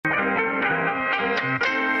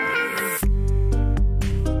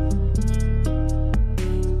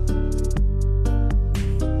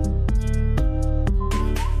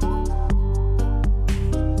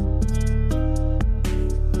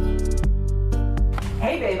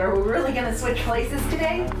Hey babe, are we really gonna switch places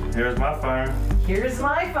today? Here's my phone. Here's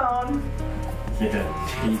my phone.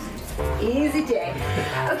 Yeah, easy. Easy day.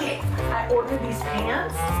 Okay, I ordered these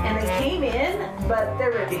pants and they came in, but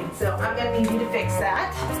they're ripping, so I'm gonna need you to fix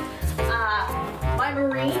that. My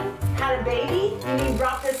Marine had a baby. You need to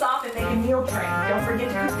drop this off and make a meal train. Don't forget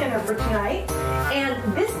to cook dinner for tonight. And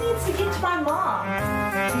this needs to get to my mom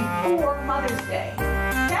before Mother's Day.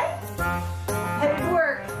 Okay? Headed to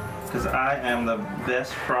work. Because I am the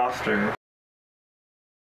best froster.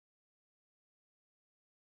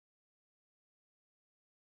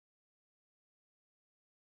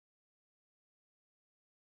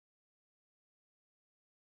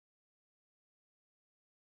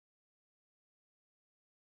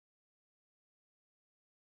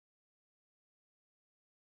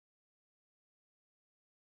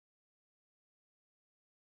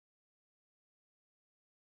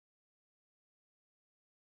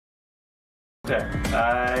 Okay,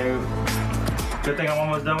 good thing I'm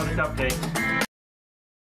almost done with the cupcakes.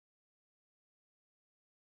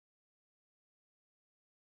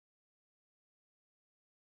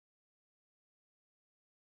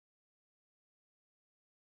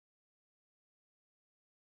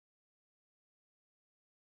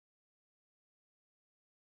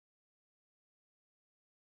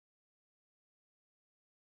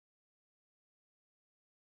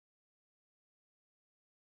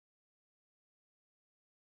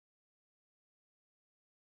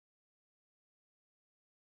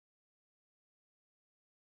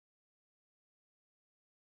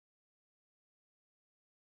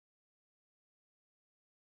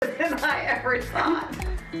 Than I ever thought.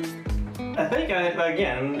 I think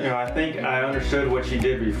I think I understood what she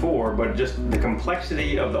did before, but just the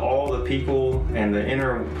complexity of all the people and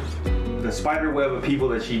the spider web of people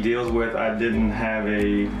that she deals with, I didn't have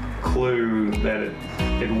a clue that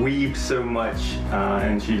it weaves so much,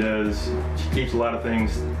 and she keeps a lot of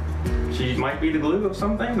things. She might be the glue of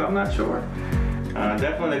some things, I'm not sure.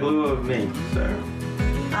 Definitely the glue of me, so.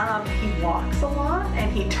 He walks a lot, and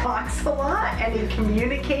he talks a lot, and he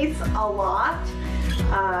communicates a lot.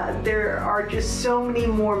 There are just so many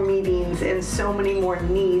more meetings and so many more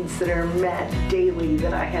needs that are met daily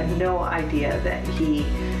that I had no idea that he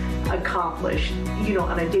accomplished,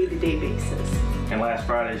 on a day-to-day basis. And last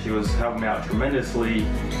Friday she was helping me out tremendously,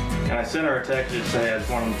 and I sent her a text just saying, I just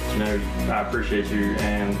wanted to know I appreciate you,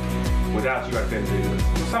 and without you I couldn't do it.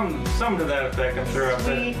 Some to that effect, I'm sure.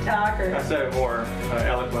 I said it more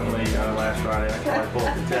eloquently last Friday. I can probably pull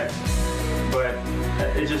up the text. But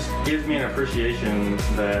it just gives me an appreciation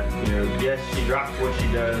that, yes, she drops what she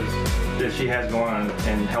does, that she has going on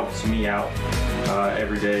and helps me out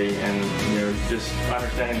every day. And, just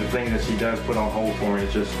understanding the things that she does put on hold for me,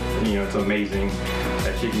 it's just, it's amazing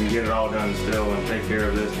that she can get it all done still and take care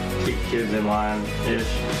of this, keep kids in line-ish.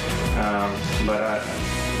 But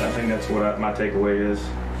I think that's what my takeaway is.